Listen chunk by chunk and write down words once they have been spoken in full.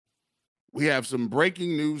We have some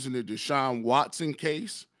breaking news in the Deshaun Watson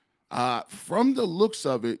case. From the looks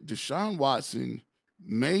of it, Deshaun Watson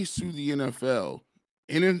may sue the NFL.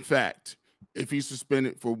 And in fact, if he's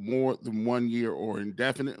suspended for more than 1 year or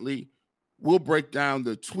indefinitely, we'll break down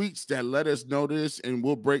the tweets that let us know this, and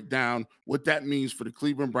we'll break down what that means for the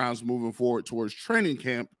Cleveland Browns moving forward towards training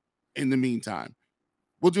camp in the meantime.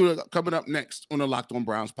 We'll do it coming up next on the Locked On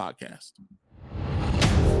Browns podcast.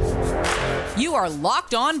 You are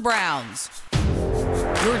Locked On Browns,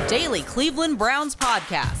 your daily Cleveland Browns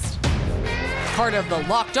podcast. Part of the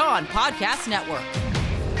Locked On Podcast Network.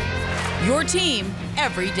 Your team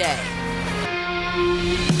every day.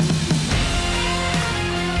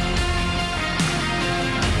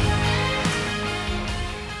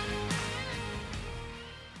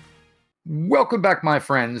 Welcome back, my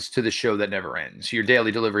friends, to the show that never ends. Your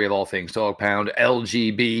daily delivery of all things Dog Pound,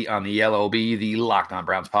 LGB on the LOB, the Locked On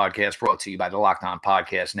Browns podcast, brought to you by the Locked On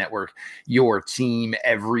Podcast Network. Your team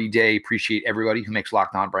every day. Appreciate everybody who makes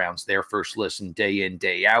Locked On Browns their first listen day in,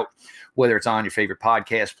 day out. Whether it's on your favorite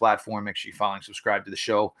podcast platform, make sure you follow and subscribe to the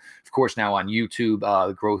show. Of course, now on YouTube,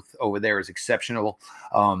 the growth over there is exceptional.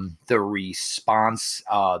 The response,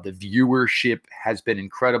 the viewership has been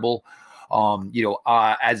incredible.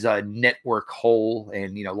 As a network whole,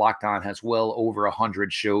 and, Locked On has well over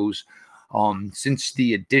 100 shows. Since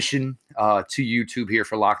the addition to YouTube here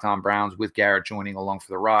for Locked On Browns, with Garrett joining along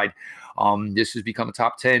for the ride, this has become a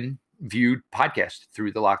top 10 viewed podcast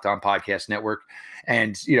through the Locked On Podcast Network.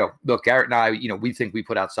 And, look, Garrett and I, we think we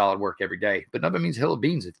put out solid work every day, but none of it means a hill of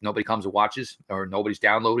beans if nobody comes and watches, or nobody's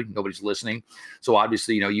downloading, nobody's listening. So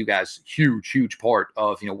obviously, you guys, huge part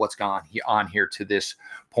of, what's gone on here to this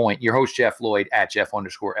point. Your host, Jeff Lloyd, at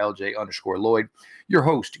Jeff_LJ_Lloyd. Your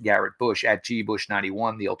host, Garrett Bush, at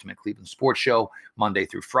GBush91, the Ultimate Cleveland Sports Show, Monday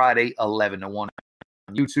through Friday, 11 to 1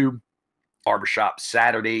 on YouTube. Barbershop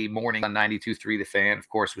Saturday morning on 92.3 The Fan. Of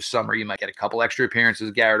course, with summer, you might get a couple extra appearances,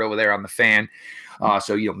 Garrett, over there on The Fan.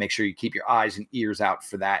 So, make sure you keep your eyes and ears out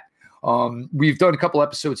for that. We've done a couple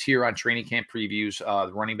episodes here on training camp previews,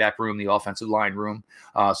 the running back room, the offensive line room.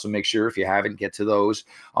 So make sure, if you haven't, get to those.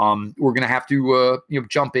 We're going to have to,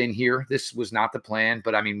 jump in here. This was not the plan,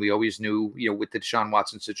 but we always knew, with the Deshaun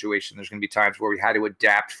Watson situation, there's going to be times where we had to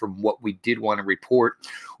adapt from what we did want to report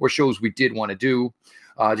or shows we did want to do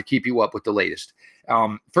to keep you up with the latest.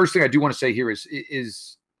 First thing I do want to say here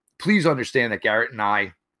is please understand that Garrett and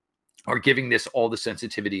I are giving this all the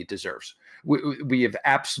sensitivity it deserves. We have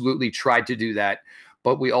absolutely tried to do that,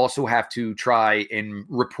 but we also have to try and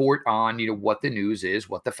report on, what the news is,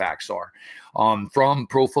 what the facts are. From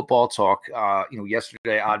Pro Football Talk,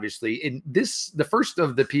 yesterday, obviously, and the first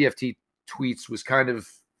of the PFT tweets was kind of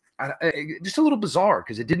just a little bizarre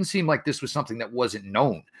because it didn't seem like this was something that wasn't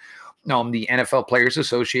known. The NFL Players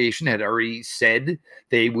Association had already said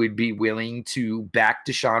they would be willing to back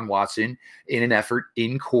Deshaun Watson in an effort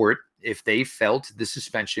in court if they felt the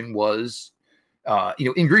suspension was,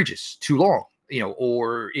 egregious, too long,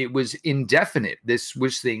 or it was indefinite. This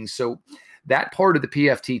was things. So that part of the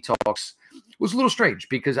PFT talks was a little strange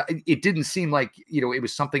because it didn't seem like, it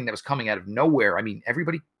was something that was coming out of nowhere.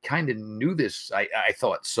 Everybody kind of knew this, I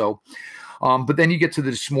thought. So, but then you get to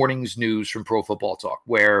this morning's news from Pro Football Talk,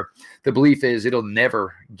 where the belief is it'll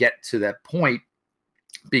never get to that point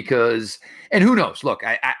because, and who knows? Look,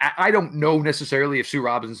 I don't know necessarily if Sue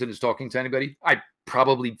Robinson is talking to anybody. I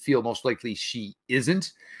probably feel most likely she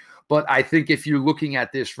isn't. But I think if you're looking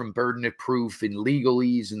at this from burden of proof and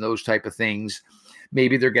legalese and those type of things,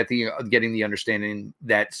 maybe they're getting the understanding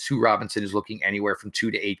that Sue Robinson is looking anywhere from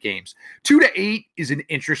 2 to 8 games. 2 to 8 is an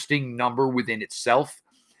interesting number within itself,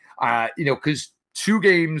 because 2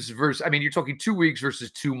 games versus, you're talking 2 weeks versus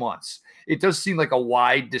 2 months. It does seem like a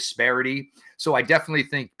wide disparity. So I definitely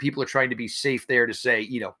think people are trying to be safe there to say,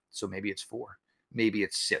 so maybe it's 4, maybe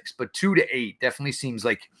it's 6, but 2 to 8 definitely seems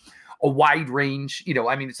like a wide range.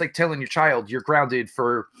 It's like telling your child you're grounded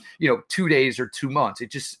for, 2 days or 2 months.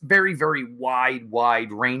 It's just very, very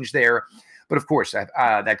wide range there. But of course,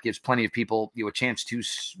 that gives plenty of people, a chance to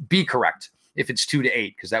be correct if it's 2 to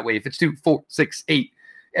 8, because that way, if it's 2, 4, 6, 8,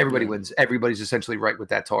 everybody wins. Everybody's essentially right with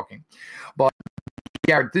that talking. But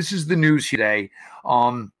Garrett, this is the news today.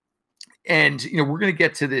 And, we're going to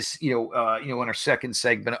get to this, in our second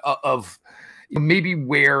segment of maybe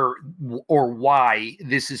where or why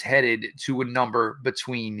this is headed to a number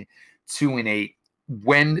between 2 and 8.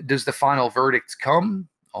 When does the final verdict come?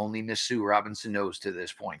 Only Miss Sue Robinson knows to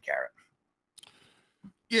this point, Garrett.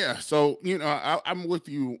 Yeah, so I'm with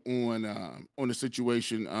you on the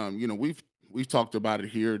situation. We've talked about it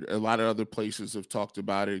here. A lot of other places have talked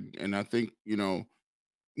about it, and I think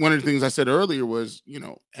one of the things I said earlier was,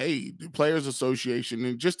 hey, the Players Association,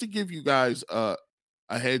 and just to give you guys a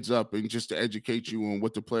heads up and just to educate you on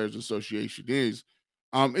what the Players Association is,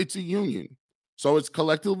 it's a union. So it's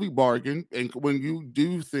collectively bargained. And when you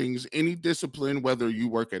do things, any discipline, whether you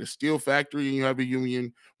work at a steel factory and you have a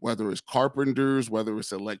union, whether it's carpenters, whether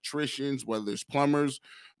it's electricians, whether it's plumbers,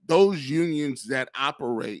 those unions that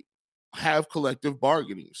operate have collective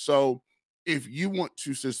bargaining. So if you want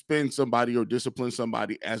to suspend somebody or discipline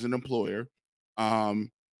somebody as an employer, um,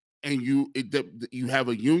 and you have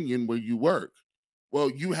a union where you work, well,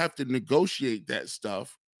 you have to negotiate that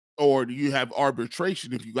stuff, or do you have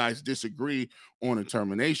arbitration if you guys disagree on a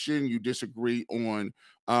termination, you disagree on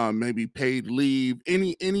maybe paid leave,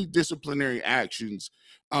 any disciplinary actions.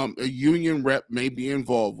 A union rep may be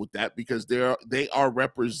involved with that because they are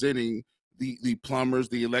representing the plumbers,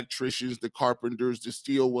 the electricians, the carpenters, the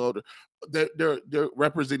steel welder. They're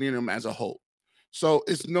representing them as a whole. So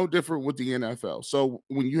it's no different with the NFL. So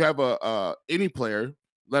when you have a any player,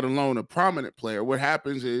 let alone a prominent player, what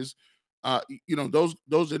happens is,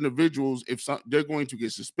 those individuals, if they're going to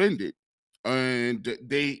get suspended, and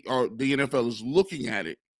the NFL is looking at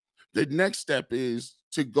it, the next step is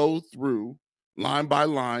to go through line by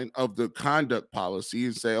line of the conduct policy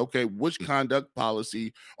and say, okay, which conduct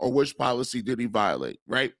policy or which policy did he violate,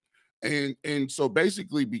 right? And so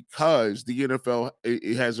basically, because the NFL,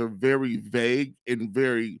 it has a very vague and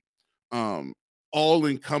very um all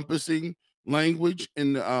encompassing language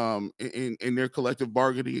in their collective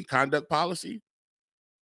bargaining and conduct policy,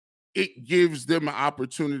 it gives them an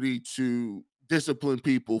opportunity to discipline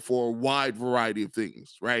people for a wide variety of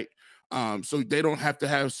things, right? So they don't have to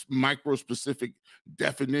have micro specific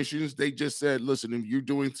definitions. They just said, listen, if you're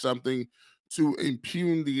doing something to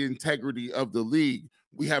impugn the integrity of the league,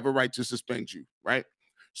 we have a right to suspend you, right?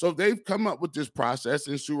 So they've come up with this process,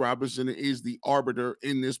 and Sue Robinson is the arbiter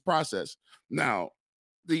in this process. Now,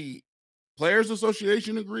 the Players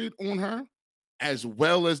Association agreed on her, as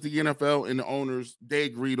well as the NFL and the owners. They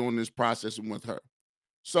agreed on this process and with her.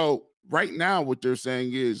 So right now, what they're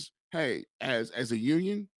saying is, hey, as a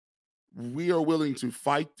union, we are willing to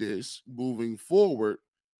fight this moving forward,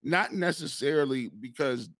 not necessarily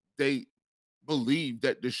because they believe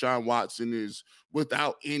that Deshaun Watson is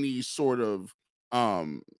without any sort of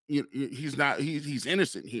he's not he's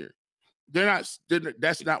innocent here. That's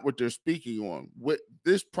not what they're speaking on. What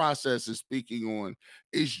this process is speaking on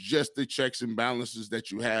is just the checks and balances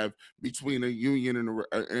that you have between a union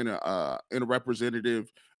and a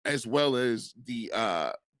representative, as well as the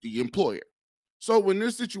employer. So when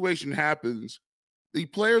this situation happens, the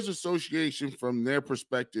Players Association, from their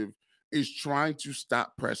perspective, is trying to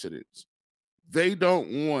stop precedents. They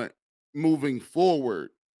don't want, moving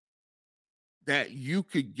forward, that you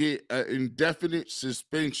could get an indefinite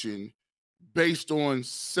suspension based on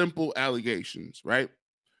simple allegations, right?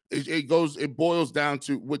 It boils down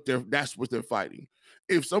to that's what they're fighting.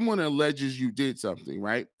 If someone alleges you did something,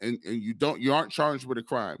 right, and you aren't charged with a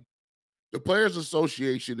crime, the Players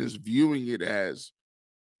Association is viewing it as,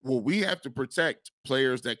 well, we have to protect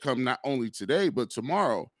players that come not only today but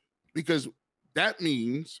tomorrow, because that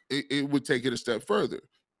means it would take it a step further.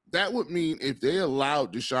 That would mean if they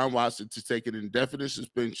allowed Deshaun Watson to take an indefinite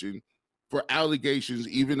suspension for allegations,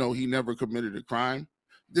 even though he never committed a crime,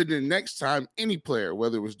 then the next time any player,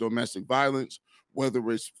 whether it was domestic violence, whether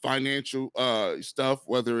it's financial stuff,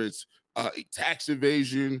 whether it's tax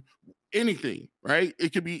evasion, anything, right?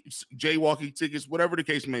 It could be jaywalking tickets, whatever the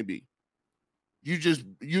case may be. You just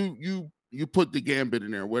you put the gambit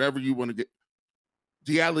in there, whatever you want to get.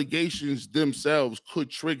 The allegations themselves could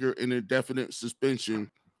trigger an indefinite suspension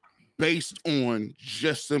based on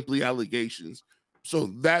just simply allegations.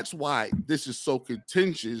 So that's why this is so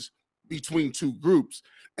contentious between two groups.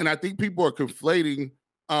 And I think people are conflating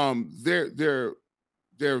their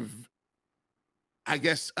I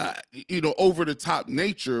guess over the top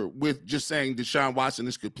nature with just saying Deshaun Watson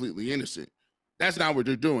is completely innocent. That's not what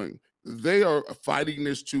they're doing. They are fighting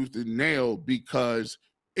this tooth and nail because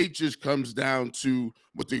it just comes down to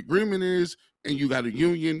what the agreement is, and you got a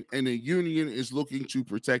union, and the union is looking to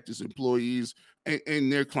protect its employees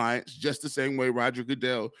and their clients, just the same way Roger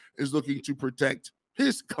Goodell is looking to protect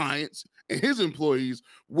his clients and his employees,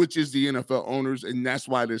 which is the NFL owners, and that's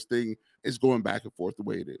why this thing is going back and forth the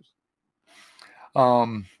way it is.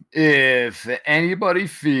 If anybody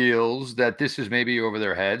feels that this is maybe over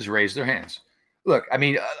their heads, raise their hands. Look, I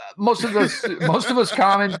mean, most of us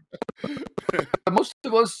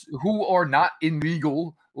who are not in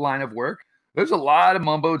legal line of work, there's a lot of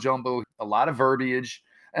mumbo jumbo, a lot of verbiage.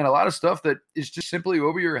 and a lot of stuff that is just simply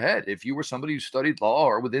over your head. If you were somebody who studied law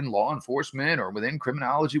or within law enforcement or within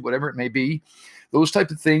criminology, whatever it may be, those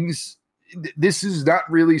types of things, this is not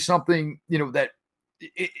really something, that,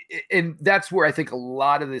 and that's where I think a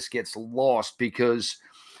lot of this gets lost, because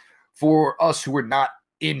for us who are not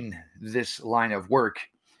in this line of work,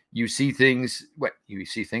 you see things like,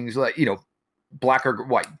 black or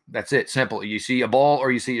white. That's it. Simple. You see a ball or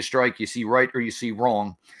you see a strike, you see right or you see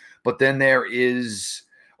wrong. But then there is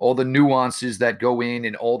all the nuances that go in,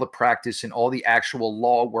 and all the practice and all the actual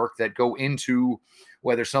law work that go into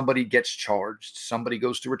whether somebody gets charged, somebody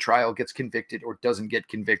goes through a trial, gets convicted, or doesn't get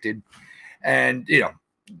convicted. And,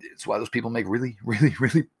 it's why those people make really, really,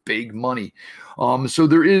 really big money. So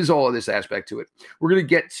there is all of this aspect to it. We're going to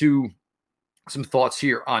get to some thoughts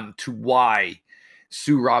here on to why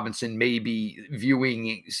Sue Robinson may be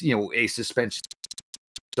viewing, a suspension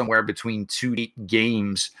somewhere between 2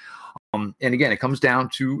 games. And again, it comes down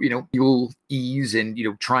to, legal ease and,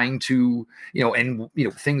 trying to,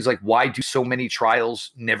 things like, why do so many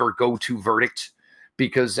trials never go to verdict?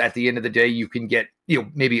 Because at the end of the day, you can get,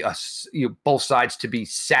 maybe both sides to be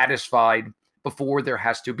satisfied before there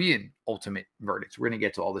has to be an ultimate verdict. We're going to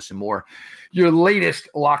get to all this and more. Your latest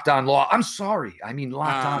Locked On Law. I'm sorry. I mean,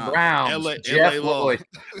 Locked On Browns. Jeff Lloyd.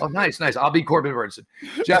 Oh, nice. I'll be Corbin Burnson.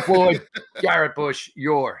 Jeff Lloyd, Garrett Bush,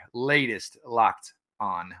 your latest Locked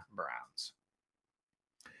On Browns.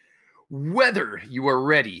 Whether you are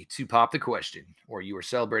ready to pop the question or you are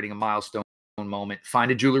celebrating a milestone moment,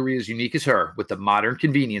 find a jewelry as unique as her with the modern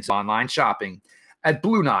convenience of online shopping at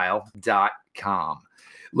BlueNile.com.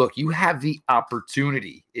 Look, you have the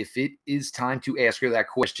opportunity, if it is time to ask her that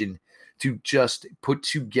question, to just put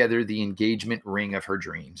together the engagement ring of her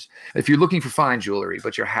dreams. If you're looking for fine jewelry,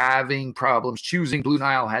 but you're having problems choosing, Blue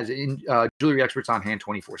Nile has jewelry experts on hand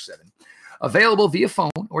 24/7. Available via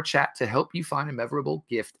phone or chat to help you find a memorable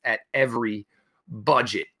gift at every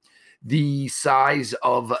budget. The size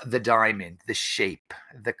of the diamond, the shape,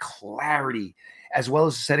 the clarity, as well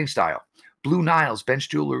as the setting style. Blue Nile's bench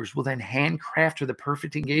jewelers will then handcraft her the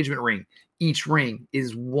perfect engagement ring. Each ring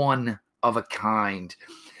is one of a kind.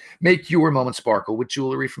 Make your moment sparkle with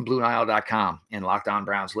jewelry from BlueNile.com. And Locked On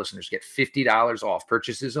Browns listeners get $50 off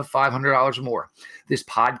purchases of $500 or more. This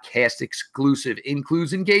podcast exclusive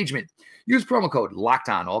includes engagement. Use promo code Locked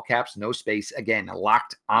On, all caps, no space. Again,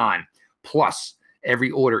 Locked On. Plus, every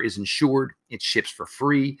order is insured, it ships for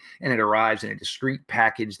free, and it arrives in a discreet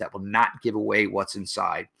package that will not give away what's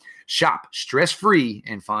inside. Shop stress-free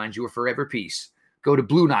and find your forever piece. Go to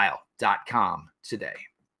BlueNile.com today.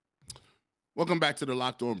 Welcome back to the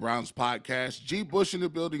Locked On Browns podcast. G. Bush in the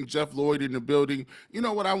building, Jeff Lloyd in the building. You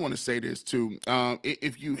know what? I want to say this too.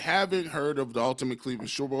 If you haven't heard of the Ultimate Cleveland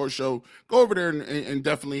Sports Show, go over there and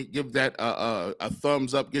definitely give that a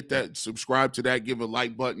thumbs up. Get that, subscribe to that, give a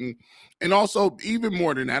like button, and also even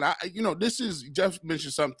more than that, this is Jeff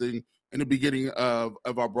mentioned something in the beginning of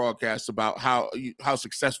our broadcast about how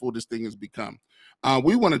successful this thing has become.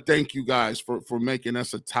 We want to thank you guys for making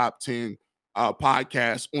us a top 10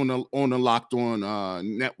 podcast on the Locked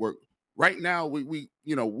On network. Right now, we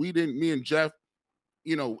didn't, me and Jeff,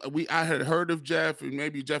 I had heard of Jeff, and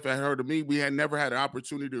maybe Jeff had heard of me. We had never had an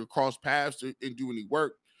opportunity to cross paths and do any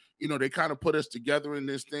work. They kind of put us together in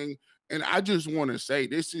this thing. And I just want to say,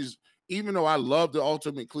 this is, even though I love the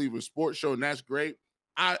Ultimate Cleveland Sports Show, and that's great,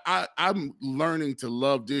 I'm learning to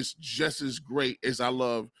love this just as great as I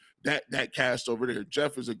love that cast over there.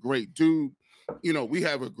 Jeff is a great dude. We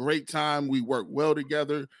have a great time. We work well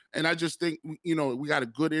together. And I just think, we got a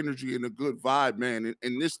good energy and a good vibe, man.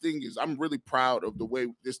 And this thing is, I'm really proud of the way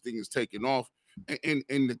this thing is taking off and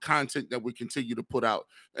the content that we continue to put out.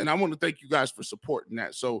 And I want to thank you guys for supporting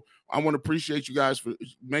that. So I want to appreciate you guys for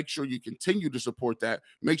make sure you continue to support that.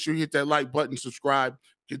 Make sure you hit that like button, subscribe,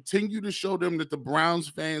 continue to show them that the Browns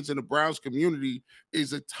fans and the Browns community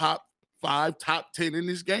is a top 5, top 10 in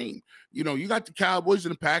this game. You got the Cowboys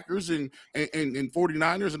and the Packers and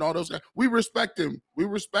 49ers and all those guys. We respect them.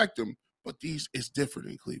 But it's different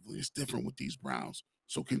in Cleveland. It's different with these Browns.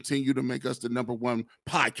 So continue to make us the number one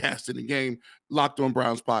podcast in the game, Locked On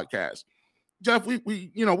Browns podcast. Jeff, we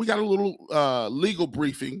got a little legal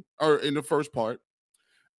briefing in the first part.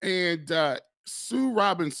 And Sue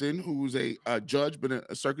Robinson, who's a judge, been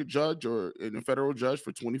a circuit judge or a federal judge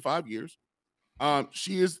for 25 years,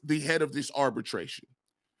 she is the head of this arbitration.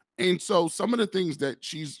 And so some of the things that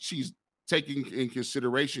she's taking in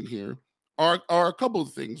consideration here are a couple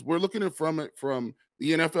of things. We're looking at from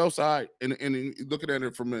the NFL side and looking at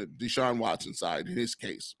it from the Deshaun Watson side in his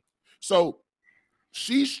case. So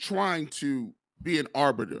she's trying to be an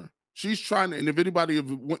arbiter She's trying to, and if anybody have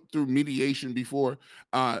went through mediation before,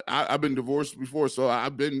 I've been divorced before, so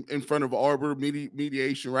I've been in front of arbor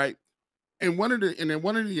mediation, right? And one of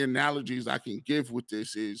the analogies I can give with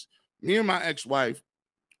this is me and my ex-wife,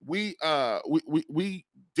 we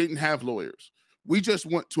didn't have lawyers. We just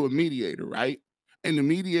went to a mediator, right? And the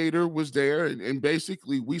mediator was there, and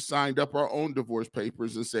basically we signed up our own divorce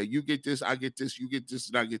papers and said, you get this, I get this, you get this,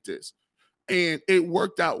 and I get this. And it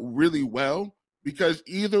worked out really well because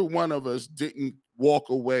either one of us didn't walk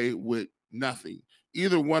away with nothing.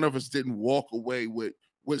 Either one of us didn't walk away with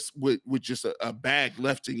just a bag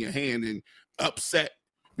left in your hand and upset.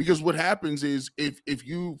 Because what happens is if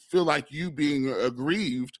you feel like you being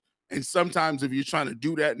aggrieved, and sometimes if you're trying to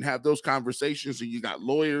do that and have those conversations and you got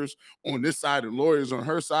lawyers on this side and lawyers on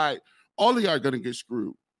her side, all of y'all are gonna get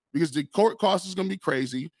screwed because the court cost is gonna be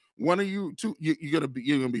crazy. One of you two, you're gonna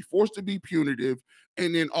be forced to be punitive,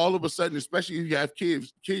 and then all of a sudden, especially if you have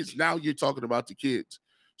kids now you're talking about the kids.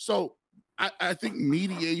 So I think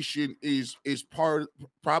mediation is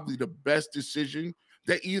probably the best decision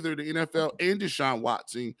that either the NFL and Deshaun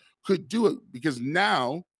Watson could do it because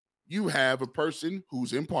now you have a person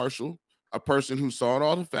who's impartial, a person who saw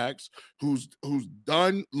all the facts, who's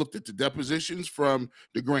done looked at the depositions from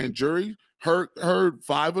the grand jury, heard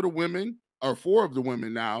five of the women or four of the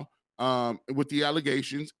women now with the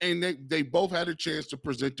allegations, and they both had a chance to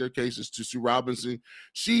present their cases to Sue Robinson.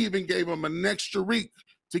 She even gave them an extra week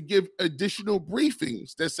to give additional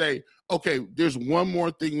briefings that say, okay, there's one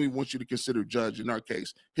more thing we want you to consider, Judge, in our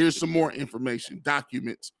case. Here's some more information,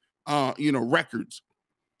 documents, records.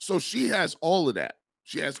 So she has all of that.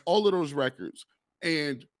 She has all of those records.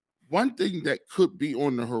 And one thing that could be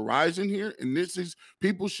on the horizon here, and this is,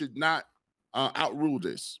 people should not outrule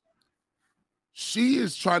this. She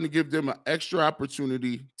is trying to give them an extra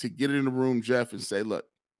opportunity to get in the room, Jeff, and say, look,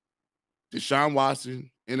 Deshaun Watson,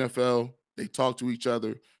 NFL, they talk to each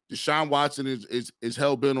other. Deshaun Watson is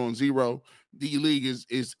hell bent on zero. The league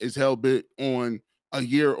is hell bent on a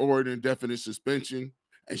year or an indefinite suspension.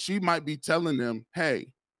 And she might be telling them, hey,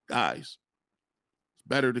 guys, it's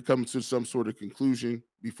better to come to some sort of conclusion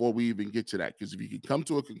before we even get to that. Because if you can come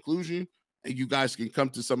to a conclusion and you guys can come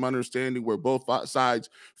to some understanding where both sides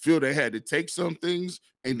feel they had to take some things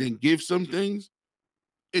and then give some things,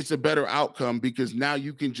 it's a better outcome because now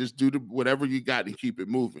you can just do whatever you got and keep it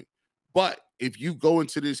moving. But if you go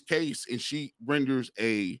into this case and she renders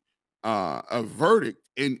a verdict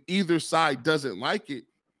and either side doesn't like it,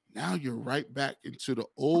 now you're right back into the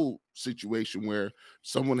old situation where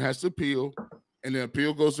someone has to appeal, and the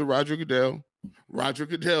appeal goes to Roger Goodell. Roger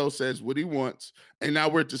Goodell says what he wants, and now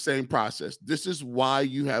we're at the same process. This is why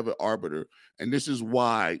you have an arbiter, and this is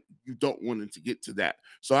why you don't want it to get to that.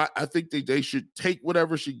 So I think that they should take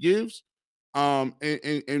whatever she gives, and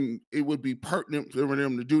it would be pertinent for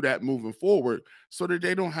them to do that moving forward so that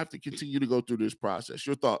they don't have to continue to go through this process.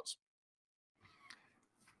 Your thoughts?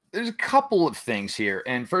 There's a couple of things here.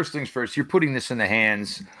 And first things first, you're putting this in the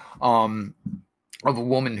hands of a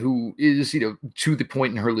woman who is, to the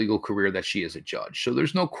point in her legal career that she is a judge. So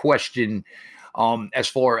there's no question as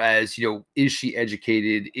far as, is she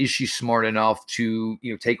educated? Is she smart enough to,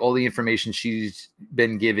 take all the information she's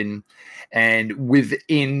been given and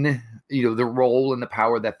within, the role and the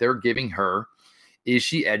power that they're giving her, is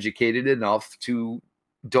she educated enough to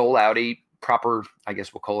dole out a proper, I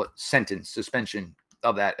guess we'll call it sentence, suspension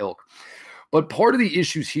of that ilk? But part of the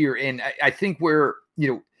issues here, and I think where,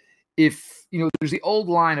 if, there's the old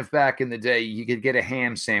line of back in the day, you could get a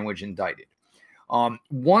ham sandwich indicted.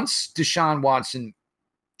 Once Deshaun Watson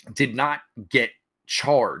did not get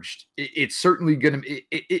charged, it's certainly going to,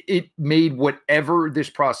 it made whatever this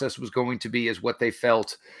process was going to be as what they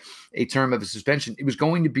felt a term of a suspension. It was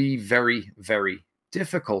going to be very, very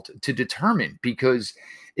difficult to determine, because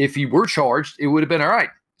if he were charged, it would have been, all right,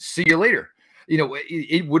 see you later.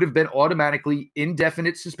 It would have been automatically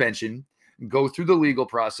indefinite suspension, go through the legal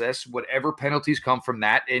process, whatever penalties come from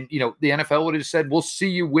that. And, the NFL would have said, we'll see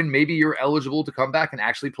you when maybe you're eligible to come back and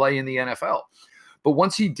actually play in the NFL. But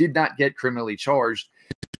once he did not get criminally charged,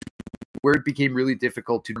 where it became really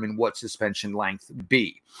difficult to determine what suspension length would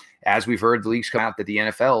be. As we've heard, the leaks come out that the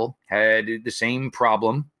NFL had the same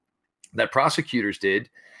problem that prosecutors did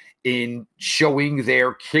in showing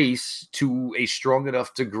their case to a strong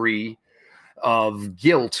enough degree of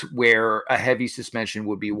guilt where a heavy suspension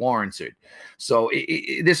would be warranted. So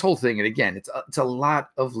this whole thing, and again, it's a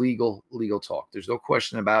lot of legal talk. There's no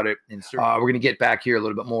question about it. And we're going to get back here a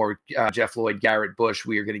little bit more. Jeff Lloyd, Garrett Bush.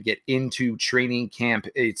 We are going to get into training camp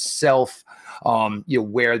itself,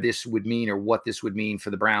 where this would mean or what this would mean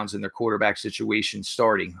for the Browns and their quarterback situation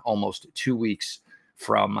starting almost 2 weeks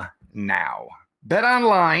from now.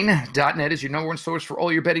 BetOnline.net is your number one source for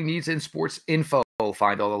all your betting needs and sports info.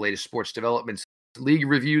 Find all the latest sports developments, league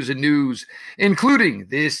reviews, and news, including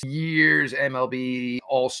this year's MLB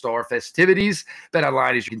All-Star festivities.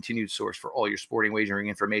 BetOnline is your continued source for all your sporting wagering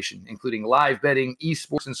information, including live betting,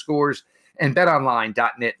 esports, and scores. And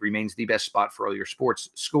BetOnline.net remains the best spot for all your sports,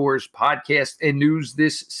 scores, podcasts, and news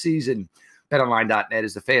this season. BetOnline.net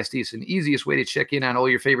is the fastest and easiest way to check in on all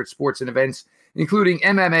your favorite sports and events, including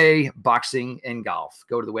MMA, boxing, and golf.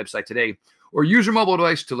 Go to the website today or use your mobile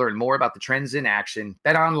device to learn more about the trends in action.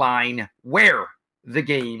 BetOnline, where the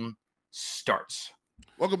game starts.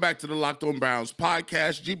 Welcome back to the Locked On Browns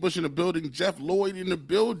podcast. G. Bush in the building, Jeff Lloyd in the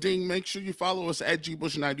building. Make sure you follow us at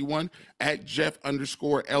GBush91, at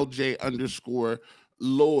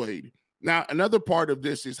Jeff_LJ_Lloyd. Now, another part of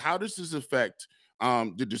this is how does this affect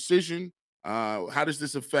the decision? How does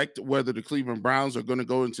this affect whether the Cleveland Browns are going to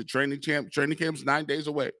go into training camp? Training camp's 9 days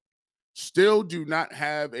away. Still do not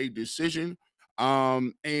have a decision.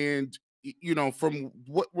 And, you know, from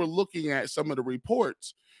what we're looking at, some of the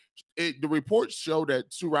reports, the reports show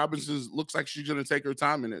that Sue Robinson looks like she's going to take her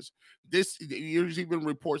time in this. There's even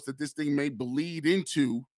reports that this thing may bleed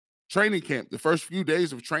into training camp, the first few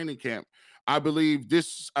days of training camp. I believe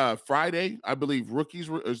this Friday, rookies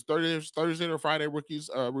Thursday or Friday rookies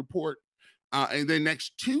report. And then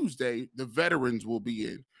next Tuesday, the veterans will be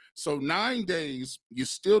in. So 9 days, you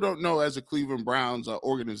still don't know as a Cleveland Browns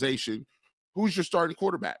organization, who's your starting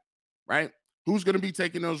quarterback, right? Who's going to be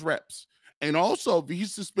taking those reps? And also, if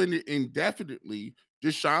he's suspended indefinitely,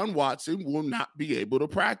 Deshaun Watson will not be able to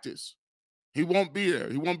practice. He won't be there.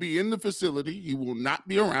 He won't be in the facility. He will not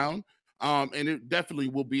be around. And it definitely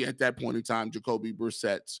will be at that point in time, Jacoby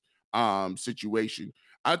Brissett's situation.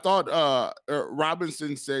 I thought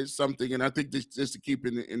Robinson said something, and I think this just to keep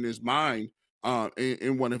in his mind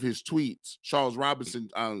in one of his tweets. Charles Robinson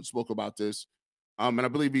spoke about this, and I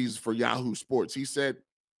believe he's for Yahoo Sports. He said,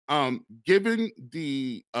 given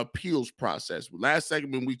the appeals process, last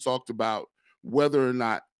segment we talked about whether or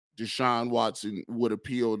not Deshaun Watson would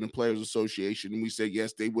appeal in the Players Association, and we said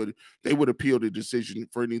yes, they would appeal the decision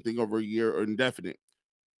for anything over a year or indefinite.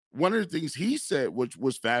 One of the things he said, which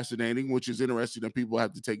was fascinating, which is interesting that people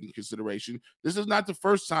have to take in consideration, this is not the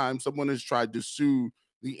first time someone has tried to sue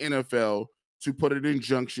the NFL to put an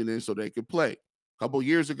injunction in so they could play. A couple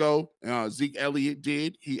years ago, Zeke Elliott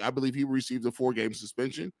did. I believe he received a 4-game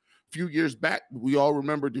suspension. A few years back, we all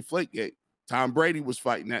remember Deflategate. Tom Brady was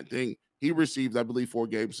fighting that thing. He received, I believe,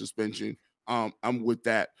 4-game suspension. I'm with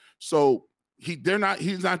that. So he's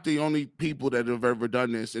not the only people that have ever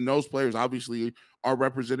done this. And those players obviously are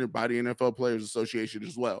represented by the NFL Players Association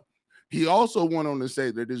as well. He also went on to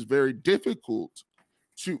say that it's very difficult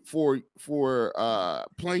for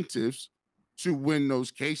plaintiffs to win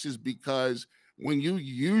those cases because when you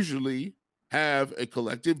usually have a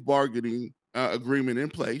collective bargaining agreement in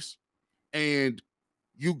place and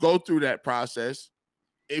you go through that process,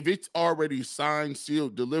 if it's already signed,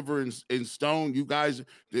 sealed, delivered in stone, you guys,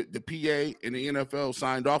 the PA and the NFL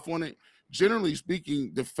signed off on it. Generally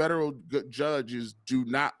speaking, the federal judges do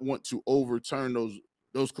not want to overturn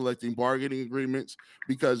those collective bargaining agreements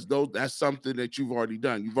because that's something that you've already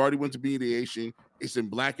done. You've already went to mediation. It's in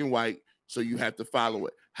black and white, so you have to follow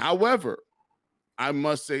it. However, I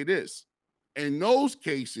must say this. In those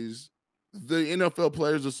cases, the NFL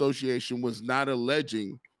Players Association was not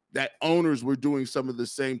alleging that owners were doing some of the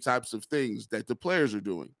same types of things that the players are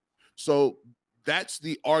doing. So that's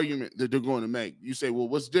the argument that they're going to make. You say, well,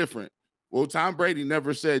 what's different? Well, Tom Brady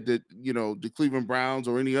never said that, you know, the Cleveland Browns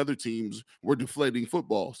or any other teams were deflating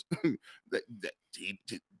footballs.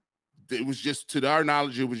 It was just, to our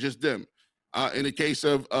knowledge, it was just them. In the case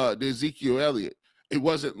of the Ezekiel Elliott, it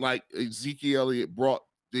wasn't like Ezekiel Elliott brought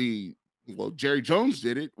Jerry Jones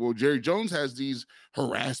did it. Well, Jerry Jones has these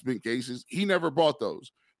harassment cases. He never brought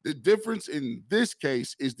those. The difference in this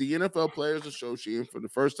case is the NFL Players Association, for the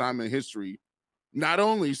first time in history, not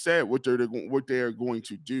only said what they're going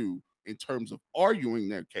to do in terms of arguing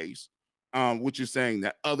their case, which is saying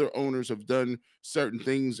that other owners have done certain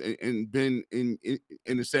things and been in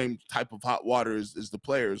the same type of hot water as the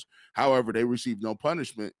players. However, they received no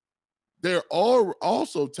punishment. They're all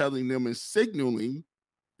also telling them and signaling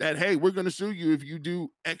that, hey, we're going to sue you if you do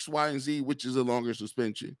X, Y, and Z, which is a longer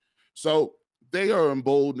suspension. So they are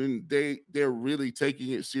emboldened. They're really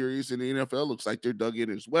taking it serious, and the NFL looks like they're dug in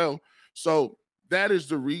as well. So that is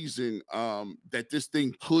the reason that this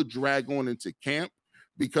thing could drag on into camp,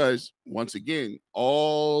 because once again,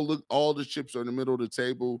 all the chips are in the middle of the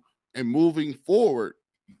table, and moving forward,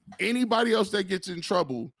 anybody else that gets in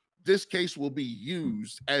trouble, this case will be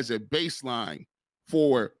used as a baseline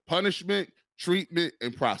for punishment, treatment,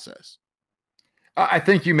 and process. I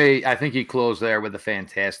think you closed there with a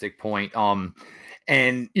fantastic point.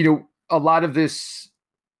 And a lot of this,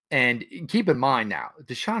 and keep in mind now,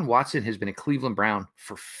 Deshaun Watson has been a Cleveland Brown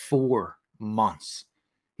for 4 months.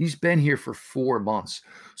 He's been here for 4 months.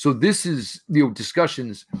 So this is,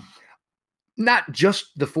 discussions, not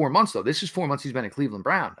just the 4 months, though. This is 4 months he's been a Cleveland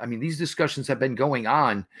Brown. I mean, these discussions have been going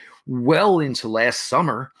on well into last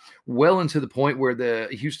summer, well into the point where the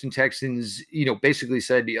Houston Texans, basically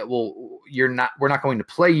said, yeah, well, we're not going to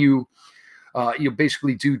play you,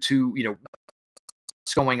 basically due to,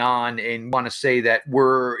 what's going on, and want to say that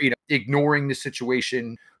we're, ignoring the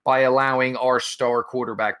situation by allowing our star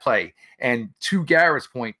quarterback play. And to Garrett's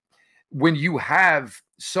point, when you have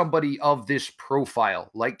somebody of this profile,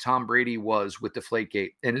 like Tom Brady was with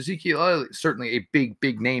Deflategate, and Ezekiel Elliott, certainly a big,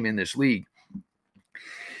 big name in this league.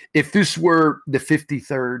 If this were the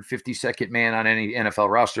 53rd, 52nd man on any NFL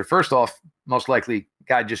roster, first off, most likely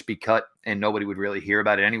guy'd just be cut and nobody would really hear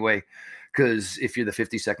about it anyway. Because if you're the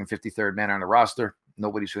 52nd, 53rd man on the roster,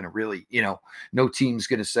 nobody's going to really, no team's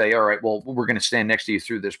going to say, all right, well, we're going to stand next to you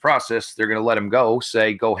through this process. They're going to let him go,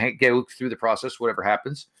 say, go through the process, whatever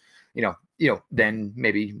happens, then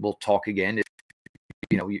maybe we'll talk again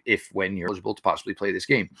when you're eligible to possibly play this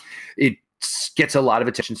game. It gets a lot of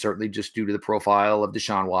attention, certainly just due to the profile of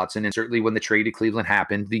Deshaun Watson. And certainly when the trade to Cleveland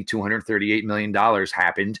happened, the $238 million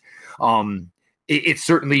happened. It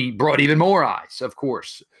certainly brought even more eyes, of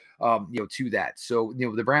course, to that. So,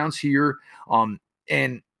 the Browns here,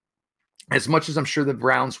 and as much as I'm sure the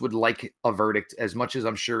Browns would like a verdict, as much as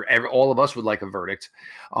I'm sure all of us would like a verdict,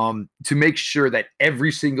 to make sure that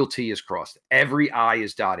every single T is crossed, every I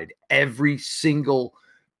is dotted, every single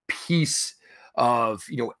piece of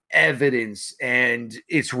evidence, and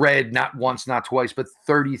it's read not once, not twice, but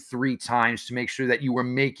 33 times, to make sure that you are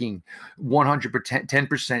making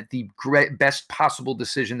 110% the best possible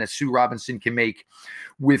decision that Sue Robinson can make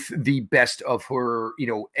with the best of her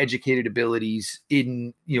educated abilities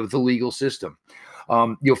in the legal system.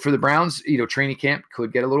 For the Browns, training camp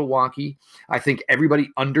could get a little wonky. I think everybody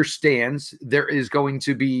understands there is going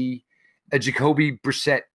to be a Jacoby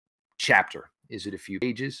Brissett chapter. Is it a few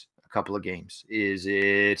pages? Couple of games? Is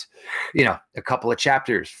it, a couple of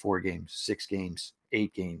chapters, 4 games, 6 games,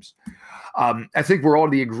 8 games? I think we're all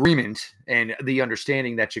in the agreement and the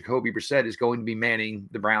understanding that Jacoby Brissett is going to be manning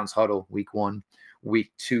the Browns huddle week 1,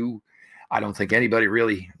 week 2. I don't think anybody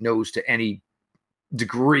really knows to any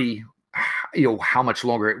degree, how much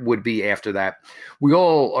longer it would be after that. We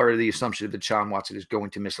all are the assumption that Deshaun Watson is going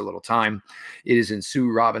to miss a little time. It is in Sue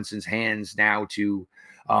Robinson's hands now to,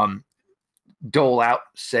 dole out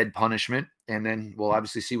said punishment, and then we'll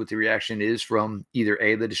obviously see what the reaction is from either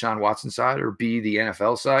A, the Deshaun Watson side, or B, the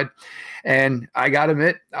NFL side. And I gotta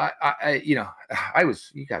admit,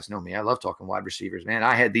 you guys know me, I love talking wide receivers, man.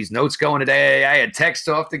 I had these notes going today, I had text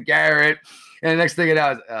off to Garrett, and the next thing it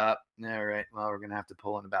was, all right, well, we're gonna have to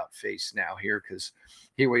pull an about face now here, because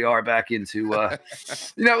here we are back into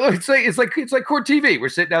it's like court TV. We're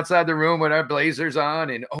sitting outside the room with our blazers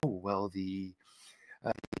on, and the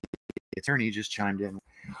attorney just chimed in.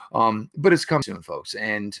 But it's coming soon, folks.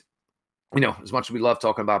 And, as much as we love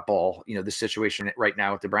talking about ball, the situation right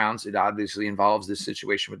now with the Browns, it obviously involves this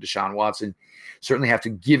situation with Deshaun Watson. Certainly have to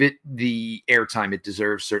give it the airtime it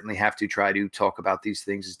deserves. Certainly have to try to talk about these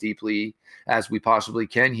things as deeply as we possibly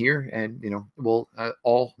can here. And, we'll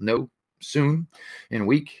all know soon, in a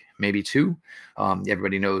week, maybe 2.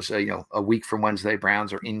 Everybody knows, a week from Wednesday,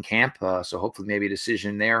 Browns are in camp. So hopefully maybe a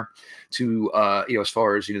decision there to, as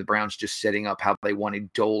far as, the Browns just setting up how they want to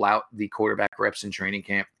dole out the quarterback reps in training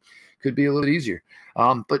camp could be a little easier.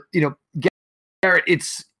 But, Garrett,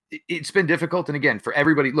 it's been difficult. And again, for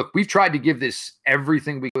everybody, look, we've tried to give this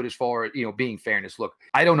everything we could as far as, being fairness. Look,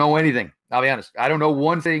 I don't know anything. I'll be honest. I don't know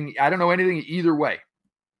one thing. I don't know anything either way,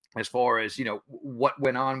 as far as, what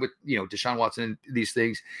went on with, Deshaun Watson and these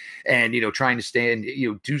things, and, trying to stand,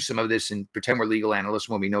 do some of this and pretend we're legal analysts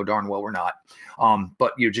when we know darn well we're not.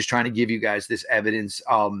 But you're just trying to give you guys this evidence,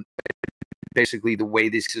 basically the way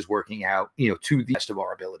this is working out, to the best of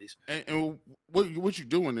our abilities. And what you're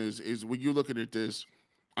doing is when you're looking at this,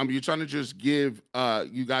 you're trying to just give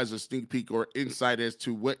you guys a sneak peek or insight as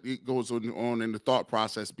to what it goes on in the thought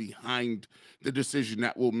process behind the decision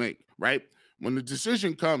that we'll make, right? When the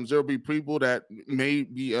decision comes, there'll be people that may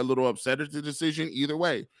be a little upset at the decision either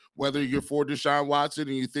way. Whether you're for Deshaun Watson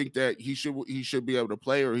and you think that he should be able to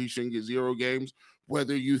play or he shouldn't get 0 games,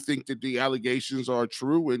 whether you think that the allegations are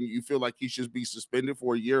true and you feel like he should be suspended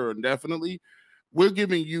for a year or indefinitely, we're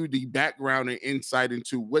giving you the background and insight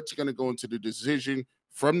into what's going to go into the decision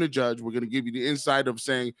from the judge. We're going to give you the insight of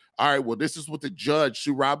saying, all right, well, this is what the judge,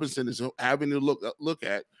 Sue Robinson, is having to look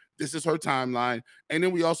at. This is her timeline. And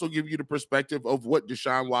then we also give you the perspective of what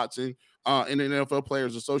Deshaun Watson and the NFL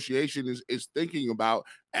Players Association is thinking about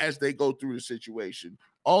as they go through the situation.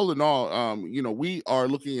 All in all, we are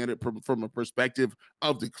looking at it from a perspective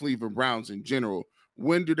of the Cleveland Browns in general.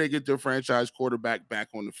 When do they get their franchise quarterback back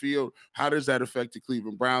on the field? How does that affect the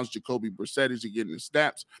Cleveland Browns? Jacoby Brissett, is he getting the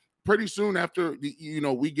snaps? Pretty soon after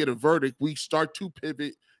we get a verdict, we start to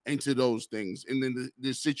pivot into those things, and then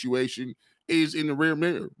the situation is in the rear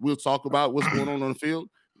mirror. We'll talk about what's going on the field,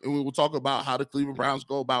 and we will talk about how the Cleveland Browns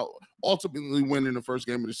go about ultimately winning the first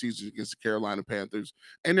game of the season against the Carolina Panthers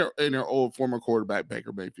and their old former quarterback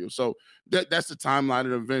Baker Mayfield. So that's the timeline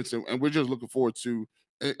of events, and we're just looking forward to,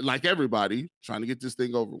 like everybody, trying to get this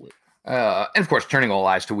thing over with. And of course, turning all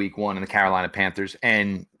eyes to week 1 in the Carolina Panthers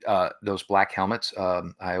and those black helmets.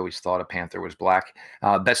 I always thought a Panther was black.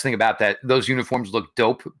 Best thing about that, those uniforms look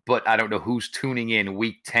dope, but I don't know who's tuning in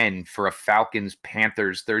week 10 for a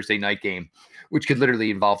Falcons-Panthers Thursday night game, which could literally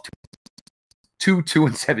involve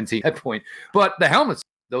 2-17 at that point. But the helmets,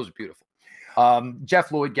 those are beautiful.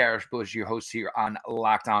 Jeff Lloyd, Garrett Bush, your host here on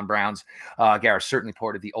Locked On Browns. Garrett, certainly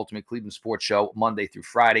part of the Ultimate Cleveland Sports Show, Monday through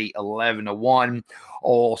Friday, 11 to 1.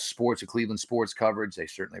 All sports and Cleveland sports coverage. They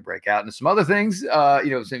certainly break out into some other things,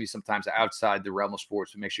 maybe sometimes outside the realm of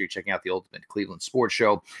sports, but make sure you're checking out the Ultimate Cleveland Sports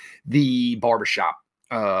Show, the barbershop.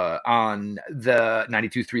 On the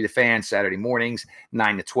 92.3 The Fan, Saturday mornings,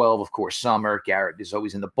 9 to 12, of course, summer. Garrett is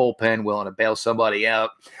always in the bullpen, willing to bail somebody out.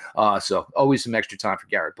 So always some extra time for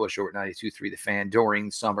Garrett Bush over at 92.3 The Fan during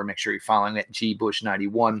the summer. Make sure you're following at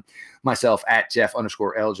GBush91. Myself at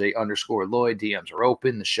Jeff_LJ_Lloyd. DMs are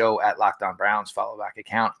open. The show at Locked On Browns. Follow back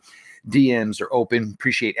account. DMs are open.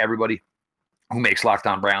 Appreciate everybody who makes Locked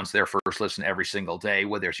On Browns their first listen every single day,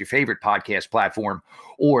 whether it's your favorite podcast platform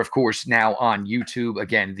or, of course, now on YouTube.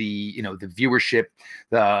 Again, the viewership,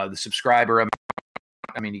 the subscriber.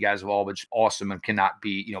 I mean, you guys have all been just awesome and cannot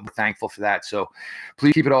be, thankful for that. So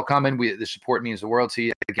please keep it all coming. The support means the world to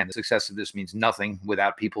you. Again, the success of this means nothing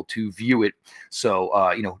without people to view it. So,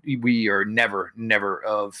 we are never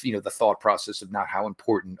of, the thought process of not how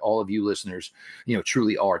important all of you listeners,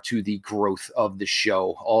 truly are to the growth of the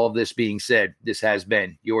show. All of this being said, this has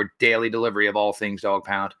been your daily delivery of all things Dog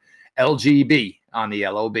Pound. LGB on the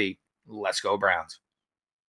LOB. Let's go Browns.